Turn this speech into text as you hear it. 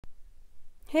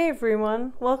Hey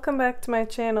everyone, welcome back to my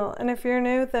channel, and if you're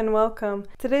new, then welcome.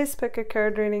 Today's pick a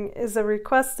card reading is a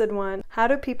requested one. How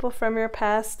do people from your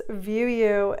past view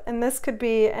you? And this could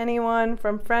be anyone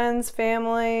from friends,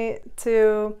 family,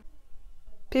 to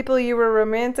people you were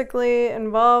romantically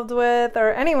involved with,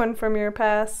 or anyone from your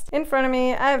past. In front of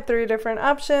me, I have 3 different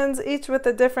options, each with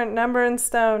a different number and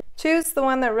stone. Choose the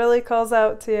one that really calls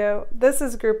out to you. This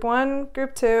is group 1,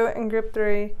 group 2, and group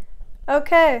 3.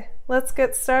 Okay, let's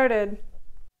get started.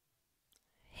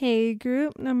 Hey,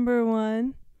 group number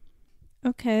 1.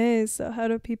 Okay, so how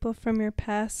do people from your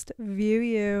past view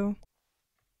you?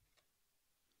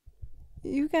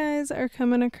 You guys are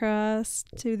coming across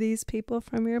to these people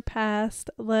from your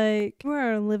past like you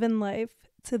are living life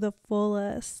to the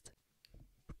fullest.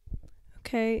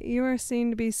 Okay, you are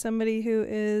seen to be somebody who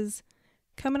is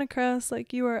coming across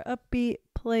like you are upbeat,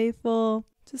 playful,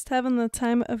 just having the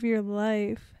time of your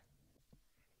life.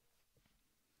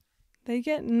 They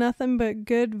get nothing but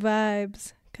good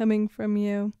vibes coming from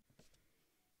you.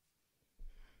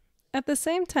 At the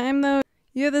same time, though,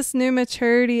 you have this new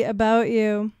maturity about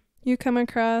you. You come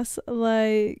across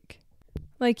like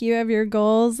you have your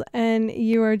goals and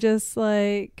you are just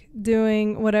like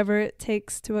doing whatever it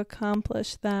takes to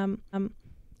accomplish them.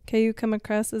 Okay, you come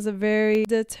across as a very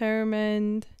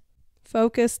determined,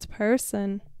 focused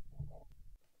person.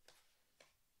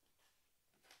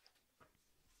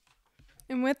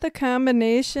 And with the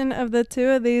combination of the two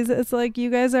of these, it's like you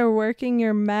guys are working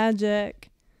your magic.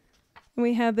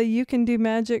 We have the You Can Do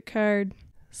Magic card.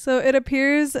 So it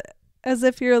appears as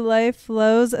if your life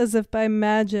flows as if by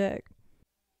magic.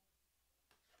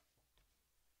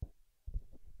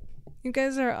 You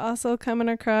guys are also coming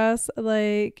across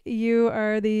like you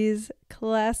are these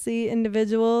classy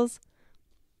individuals.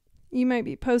 You might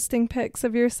be posting pics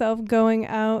of yourself going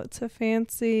out to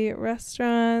fancy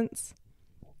restaurants,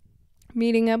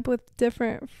 meeting up with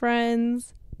different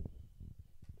friends.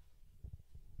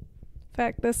 In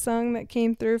fact, the song that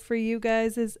came through for you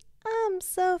guys is I'm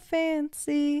So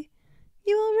Fancy,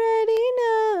 You Already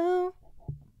Know.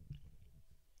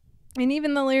 And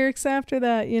even the lyrics after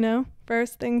that, you know,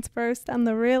 first things first, I'm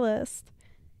the realist.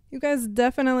 You guys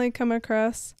definitely come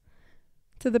across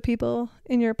to the people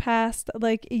in your past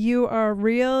like you are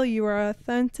real, you are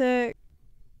authentic,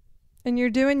 and you're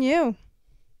doing you.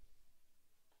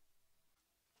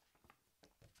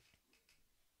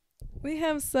 We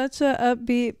have such a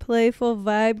upbeat, playful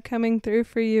vibe coming through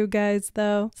for you guys,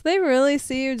 though. So they really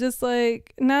see you just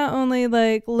like, not only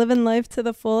like living life to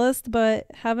the fullest, but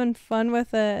having fun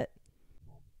with it.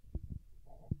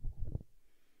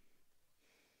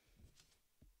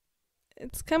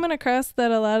 It's coming across that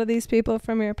a lot of these people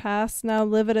from your past now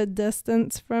live at a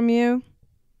distance from you.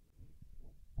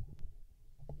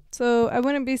 So I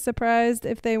wouldn't be surprised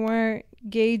if they weren't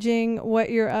gauging what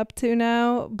you're up to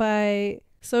now by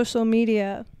social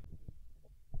media.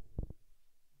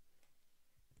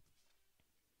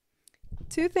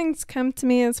 2 things come to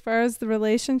me as far as the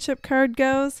relationship card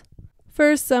goes.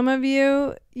 For some of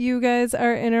you, you guys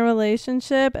are in a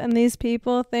relationship and these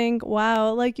people think,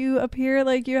 wow, like you appear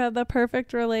like you have the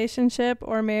perfect relationship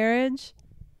or marriage.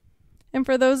 And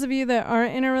for those of you that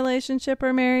aren't in a relationship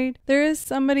or married, there is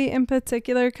somebody in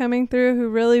particular coming through who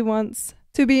really wants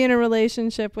to be in a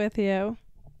relationship with you.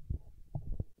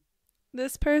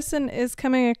 This person is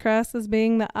coming across as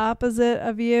being the opposite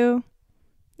of you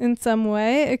in some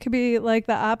way. It could be like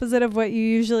the opposite of what you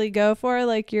usually go for,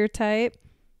 like your type,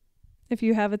 if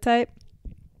you have a type.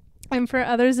 And for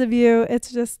others of you,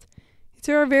 it's just, you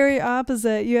two are very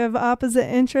opposite. You have opposite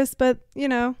interests, but, you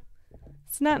know,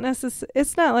 it's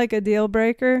not like a deal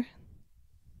breaker.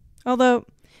 Although,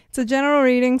 it's a general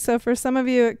reading, so for some of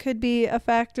you, it could be a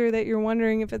factor that you're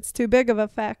wondering if it's too big of a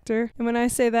factor. And when I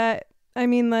say that, I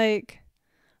mean like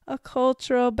a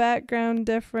cultural background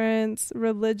difference,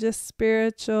 religious,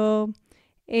 spiritual,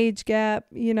 age gap,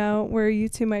 you know, where you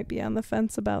two might be on the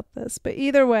fence about this. But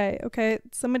either way, okay,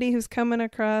 somebody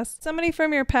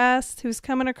from your past who's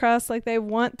coming across like they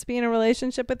want to be in a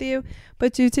relationship with you,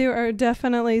 but you two are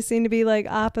definitely seen to be like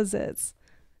opposites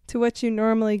to what you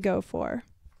normally go for.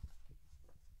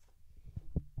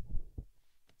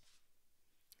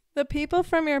 The people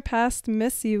from your past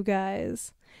miss you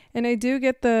guys. And I do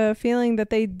get the feeling that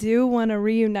they do want to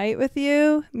reunite with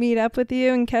you, meet up with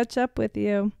you, and catch up with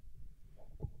you.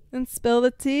 And spill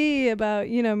the tea about,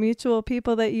 you know, mutual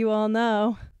people that you all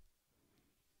know.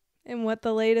 And what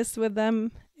the latest with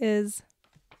them is.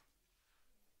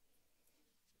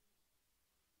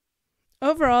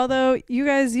 Overall, though,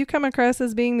 you come across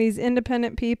as being these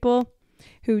independent people.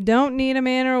 who don't need a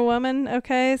man or a woman,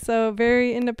 okay? So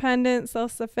very independent,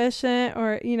 self-sufficient,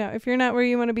 or, you know, if you're not where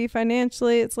you want to be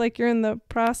financially, it's like you're in the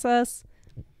process.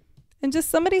 And just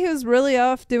somebody who's really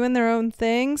off doing their own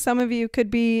thing. Some of you could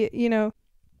be, you know,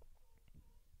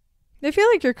 they feel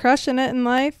like you're crushing it in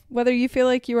life, whether you feel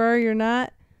like you are or you're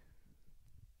not.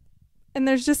 And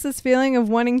there's just this feeling of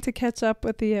wanting to catch up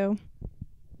with you.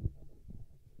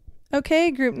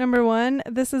 Okay, group number 1,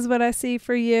 this is what I see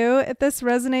for you. If this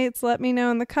resonates, let me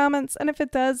know in the comments. And if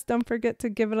it does, don't forget to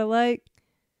give it a like.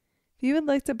 If you would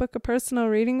like to book a personal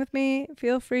reading with me,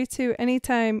 feel free to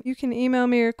anytime. You can email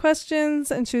me your questions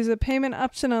and choose a payment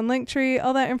option on Linktree.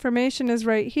 All that information is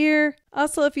right here.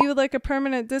 Also, if you would like a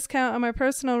permanent discount on my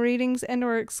personal readings and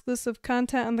or exclusive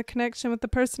content on the connection with the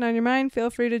person on your mind, feel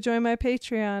free to join my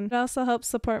Patreon. It also helps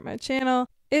support my channel.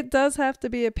 It does have to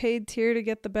be a paid tier to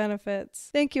get the benefits.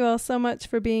 Thank you all so much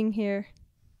for being here.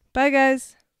 Bye,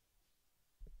 guys.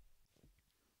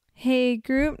 Hey,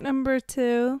 group number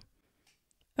 2.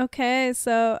 Okay,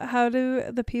 so how do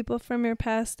the people from your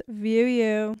past view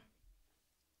you?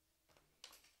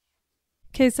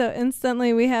 Okay, so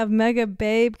instantly we have Mega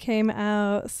Babe came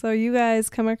out. So you guys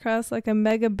come across like a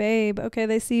Mega Babe. Okay,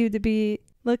 they see you to be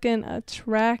looking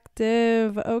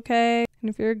attractive. Okay, and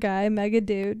if you're a guy, Mega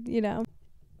Dude, you know.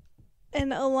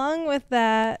 And along with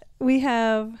that, we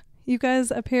have you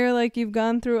guys appear like you've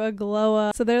gone through a glow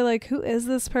up. So they're like, who is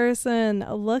this person?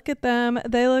 Look at them.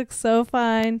 They look so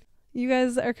fine. You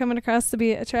guys are coming across to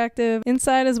be attractive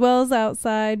inside as well as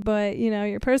outside, but you know,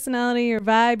 your personality, your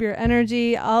vibe, your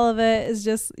energy, all of it is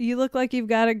just, you look like you've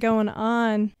got it going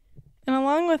on. And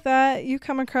along with that, you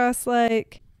come across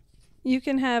like you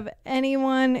can have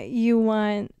anyone you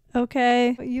want,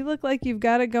 okay? You look like you've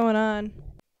got it going on.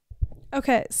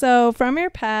 Okay, so from your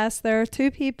past, there are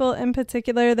 2 people in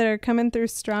particular that are coming through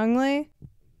strongly.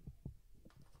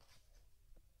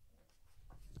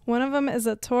 One of them is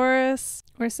a Taurus,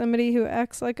 or somebody who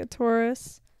acts like a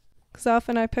Taurus, because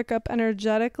often I pick up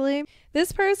energetically.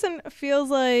 This person feels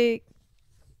like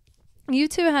you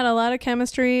two had a lot of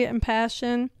chemistry and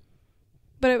passion,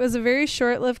 but it was a very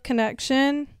short-lived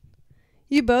connection.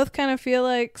 You both kind of feel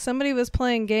like somebody was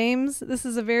playing games. This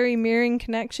is a very mirroring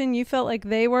connection. You felt like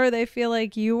they feel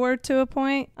like you were to a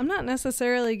point. I'm not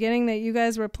necessarily getting that you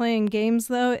guys were playing games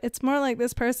though. It's more like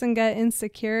this person got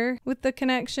insecure with the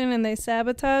connection and they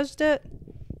sabotaged it.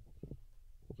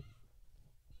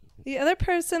 The other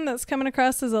person that's coming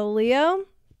across is a Leo.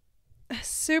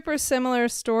 Super similar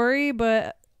story,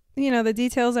 but you know, the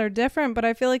details are different, but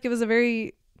I feel like it was a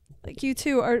very, like you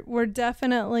two were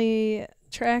definitely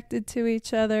attracted to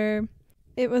each other.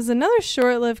 It was another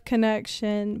short-lived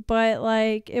connection, but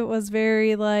like it was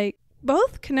very like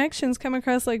both connections come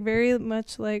across like very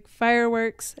much like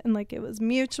fireworks, and like it was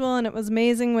mutual and it was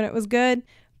amazing when it was good,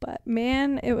 but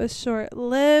man, it was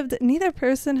short-lived. Neither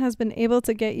person has been able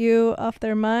to get you off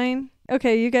their mind.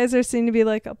 Okay, you guys are seen to be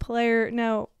like a player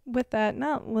now. With that,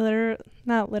 not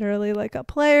literally like a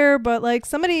player, but like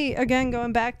somebody, again,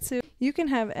 going back to you can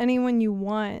have anyone you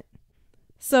want.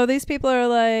 So these people are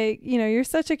like, you know, you're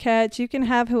such a catch. You can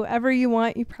have whoever you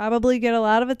want. You probably get a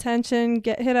lot of attention,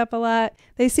 get hit up a lot.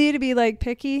 They see you to be like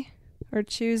picky or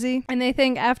choosy. And they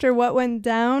think after what went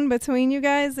down between you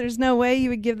guys, there's no way you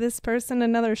would give this person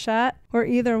another shot, or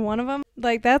either one of them.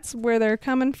 Like that's where they're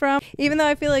coming from. Even though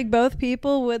I feel like both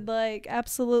people would like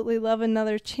absolutely love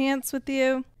another chance with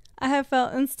you. I have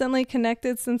felt instantly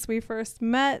connected since we first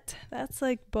met. That's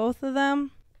like both of them.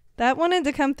 That wanted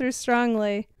to come through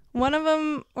strongly. One of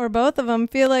them or both of them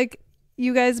feel like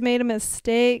you guys made a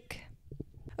mistake.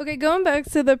 Okay, going back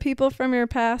to the people from your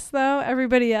past though,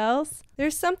 everybody else,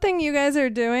 there's something you guys are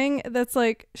doing that's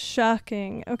like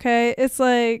shocking, okay? It's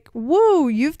like, woo,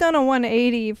 you've done a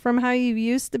 180 from how you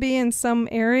used to be in some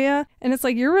area, and it's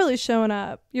like you're really showing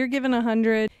up. You're giving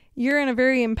 100. You're in a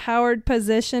very empowered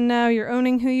position now. You're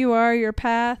owning who you are, your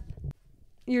path.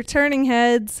 You're turning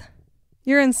heads.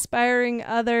 You're inspiring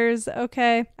others,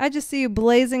 okay? I just see you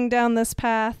blazing down this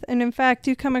path. And in fact,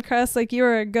 you come across like you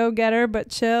are a go-getter, but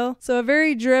chill. So a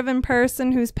very driven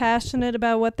person who's passionate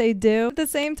about what they do. At the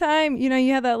same time, you know,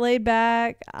 you have that laid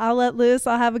back, I'll let loose,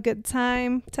 I'll have a good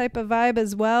time type of vibe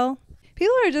as well.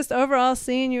 People are just overall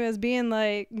seeing you as being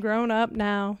like grown up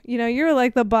now. You know, you're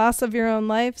like the boss of your own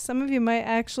life. Some of you might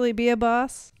actually be a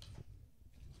boss.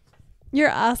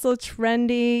 You're also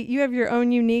trendy. You have your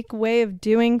own unique way of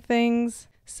doing things.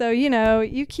 So, you know,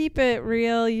 you keep it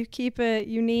real. You keep it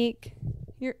unique.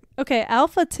 Okay,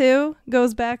 Alpha 2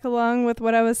 goes back along with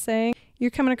what I was saying.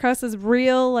 You're coming across as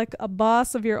real, like a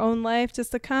boss of your own life,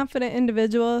 just a confident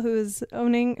individual who is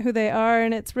owning who they are,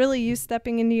 and it's really you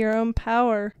stepping into your own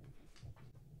power.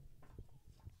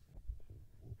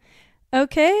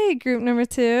 Okay, group number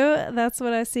 2, that's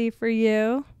what I see for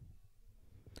you.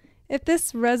 If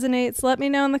this resonates, let me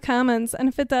know in the comments, and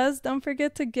if it does, don't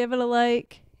forget to give it a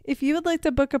like. If you would like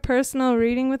to book a personal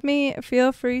reading with me,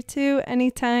 feel free to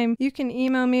anytime. You can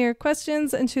email me your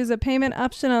questions and choose a payment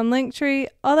option on Linktree.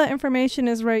 All that information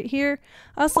is right here.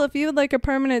 Also, if you would like a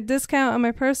permanent discount on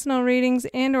my personal readings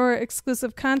and or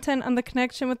exclusive content on the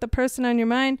connection with the person on your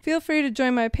mind, feel free to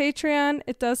join my Patreon.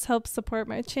 It does help support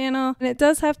my channel, and it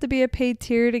does have to be a paid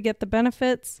tier to get the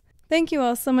benefits. Thank you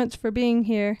all so much for being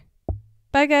here.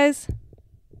 Bye, guys.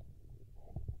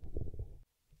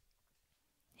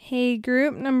 Hey,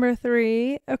 group number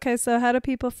 3. Okay, so how do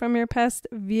people from your past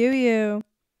view you?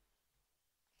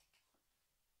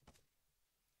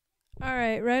 All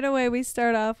right away we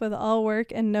start off with all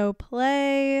work and no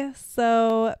play.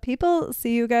 So people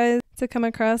see you guys to come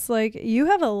across like you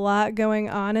have a lot going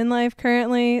on in life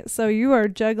currently. So you are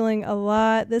juggling a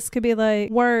lot. This could be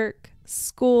like work,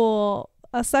 school,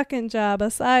 a second job,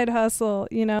 a side hustle.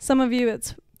 You know, some of you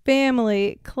it's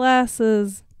family,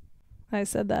 classes. I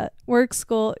said that. Work,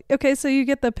 school. Okay, so you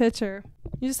get the picture.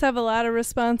 You just have a lot of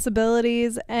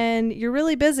responsibilities and you're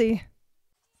really busy.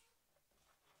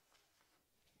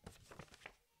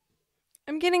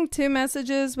 I'm getting 2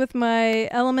 messages with my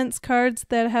elements cards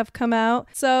that have come out.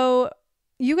 So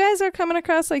you guys are coming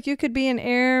across like you could be an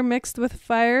air mixed with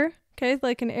fire. Okay,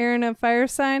 like an air and a fire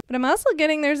sign. But I'm also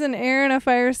getting there's an air and a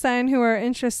fire sign who are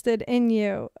interested in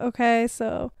you. Okay,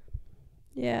 so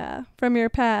yeah, from your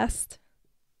past.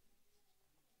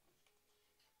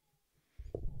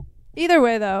 Either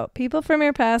way, though, people from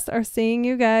your past are seeing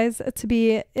you guys to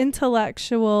be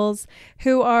intellectuals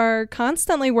who are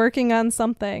constantly working on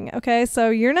something, okay? So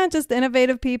you're not just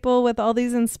innovative people with all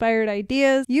these inspired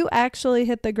ideas. You actually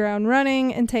hit the ground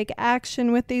running and take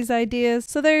action with these ideas.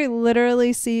 So they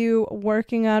literally see you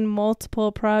working on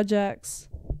multiple projects.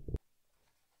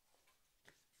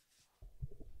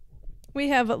 We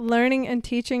have learning and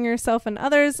teaching yourself and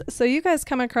others. So you guys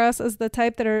come across as the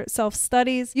type that are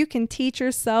self-studies. You can teach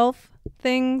yourself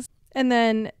things, and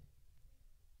then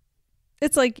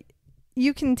it's like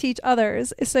you can teach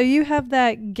others. So you have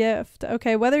that gift,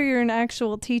 okay? Whether you're an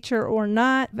actual teacher or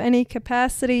not, of any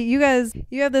capacity, you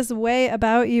have this way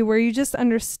about you where you just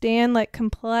understand like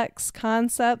complex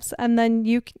concepts, and then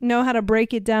you know how to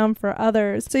break it down for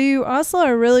others. So you also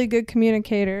are really good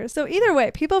communicators. So either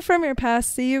way, people from your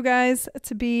past see you guys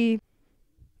to be,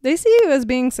 they see you as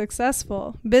being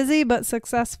successful, busy but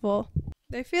successful.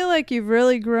 They feel like you've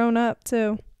really grown up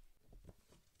too.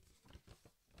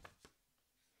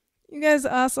 You guys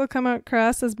also come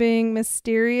across as being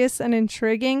mysterious and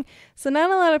intriguing, so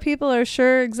not a lot of people are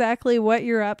sure exactly what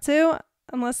you're up to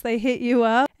unless they hit you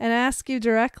up and ask you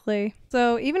directly.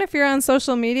 So even if you're on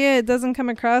social media, it doesn't come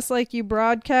across like you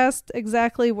broadcast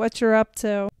exactly what you're up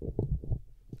to.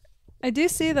 I do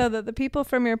see, though, that the people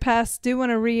from your past do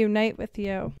want to reunite with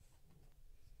you.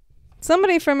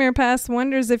 Somebody from your past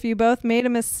wonders if you both made a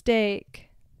mistake.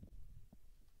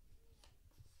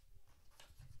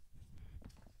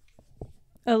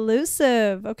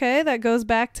 Elusive. Okay, that goes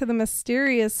back to the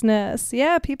mysteriousness.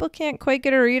 Yeah, people can't quite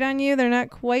get a read on you. They're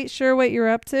not quite sure what you're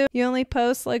up to. You only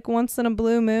post like once in a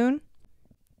blue moon.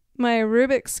 My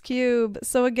Rubik's Cube.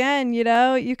 So again, you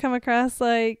know, you come across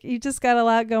like you just got a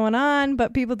lot going on,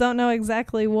 but people don't know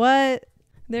exactly what.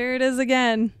 There it is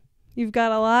again. You've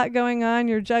got a lot going on.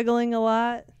 You're juggling a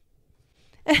lot.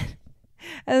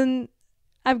 And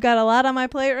I've got a lot on my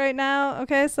plate right now.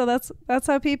 Okay, so that's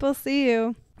how people see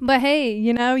you. But hey,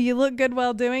 you know, you look good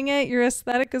while doing it. Your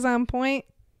aesthetic is on point.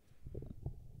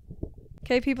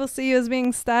 Okay, people see you as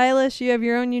being stylish. You have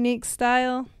your own unique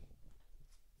style.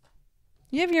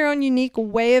 You have your own unique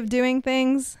way of doing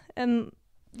things. And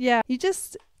yeah, you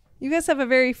guys have a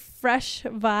very fresh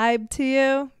vibe to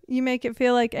you. You make it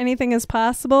feel like anything is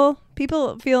possible.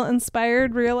 People feel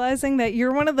inspired realizing that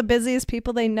you're one of the busiest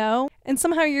people they know, and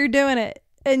somehow you're doing it.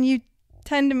 And you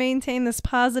tend to maintain this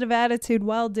positive attitude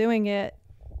while doing it.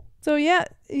 So yeah,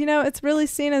 you know, it's really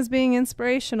seen as being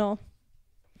inspirational.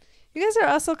 You guys are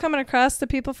also coming across to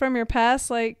people from your past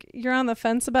like you're on the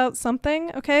fence about something,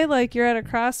 okay? Like you're at a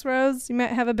crossroads. You might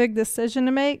have a big decision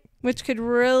to make, which could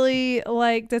really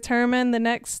like determine the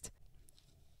next,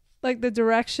 like the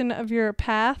direction of your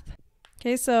path.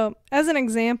 Okay, so as an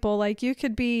example, like you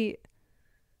could be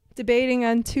debating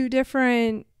on 2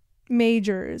 different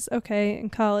majors, okay,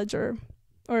 in college or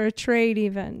a trade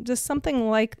even, just something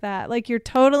like that. Like you're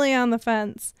totally on the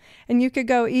fence and you could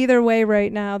go either way right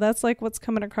now. That's like what's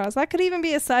coming across. That could even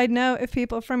be a side note if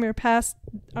people from your past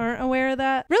aren't aware of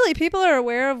that. Really, people are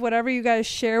aware of whatever you guys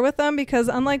share with them, because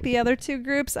unlike the other 2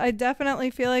 groups, I definitely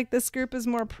feel like this group is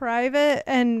more private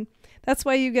and That's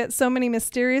why you get so many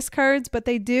mysterious cards, but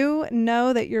they do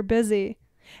know that you're busy.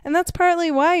 And that's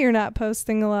partly why you're not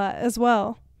posting a lot as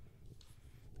well.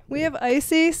 We have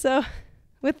Icy, so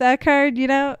with that card, you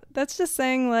know, that's just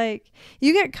saying like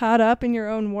you get caught up in your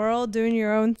own world, doing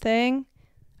your own thing.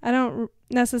 I don't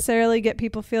necessarily get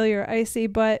people feel you're icy,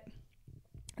 but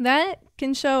that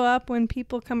can show up when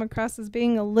people come across as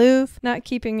being aloof, not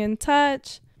keeping in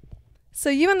touch. So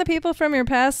you and the people from your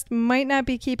past might not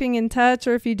be keeping in touch,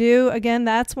 or if you do, again,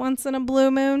 that's once in a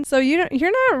blue moon. So you're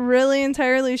not really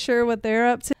entirely sure what they're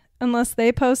up to unless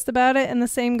they post about it, and the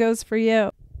same goes for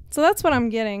you. So that's what I'm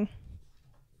getting.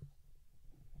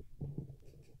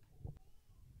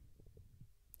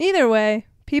 Either way,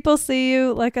 people see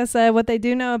you, like I said, what they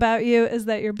do know about you is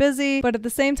that you're busy, but at the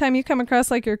same time you come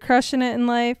across like you're crushing it in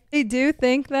life. They do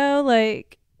think though,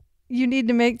 like you need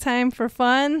to make time for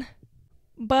fun.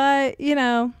 But, you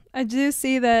know, I do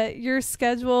see that your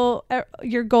schedule,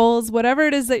 your goals, whatever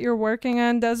it is that you're working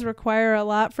on does require a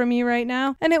lot from you right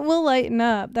now. And it will lighten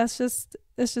up. That's just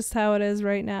how it is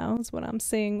right now, is what I'm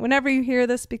seeing whenever you hear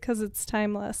this, because it's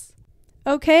timeless.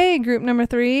 Okay, group number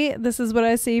 3, this is what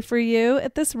I see for you.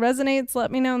 If this resonates, let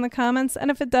me know in the comments.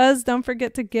 And if it does, don't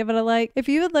forget to give it a like. If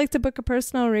you would like to book a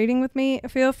personal reading with me,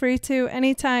 feel free to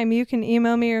anytime. You can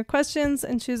email me your questions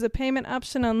and choose a payment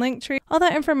option on Linktree. All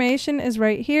that information is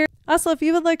right here. Also, if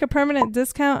you would like a permanent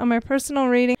discount on my personal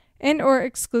reading and or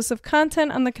exclusive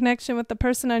content on the connection with the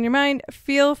person on your mind,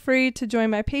 feel free to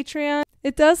join my Patreon.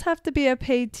 It does have to be a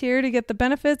paid tier to get the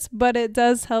benefits, but it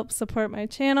does help support my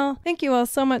channel. Thank you all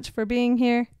so much for being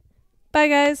here. Bye,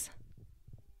 guys.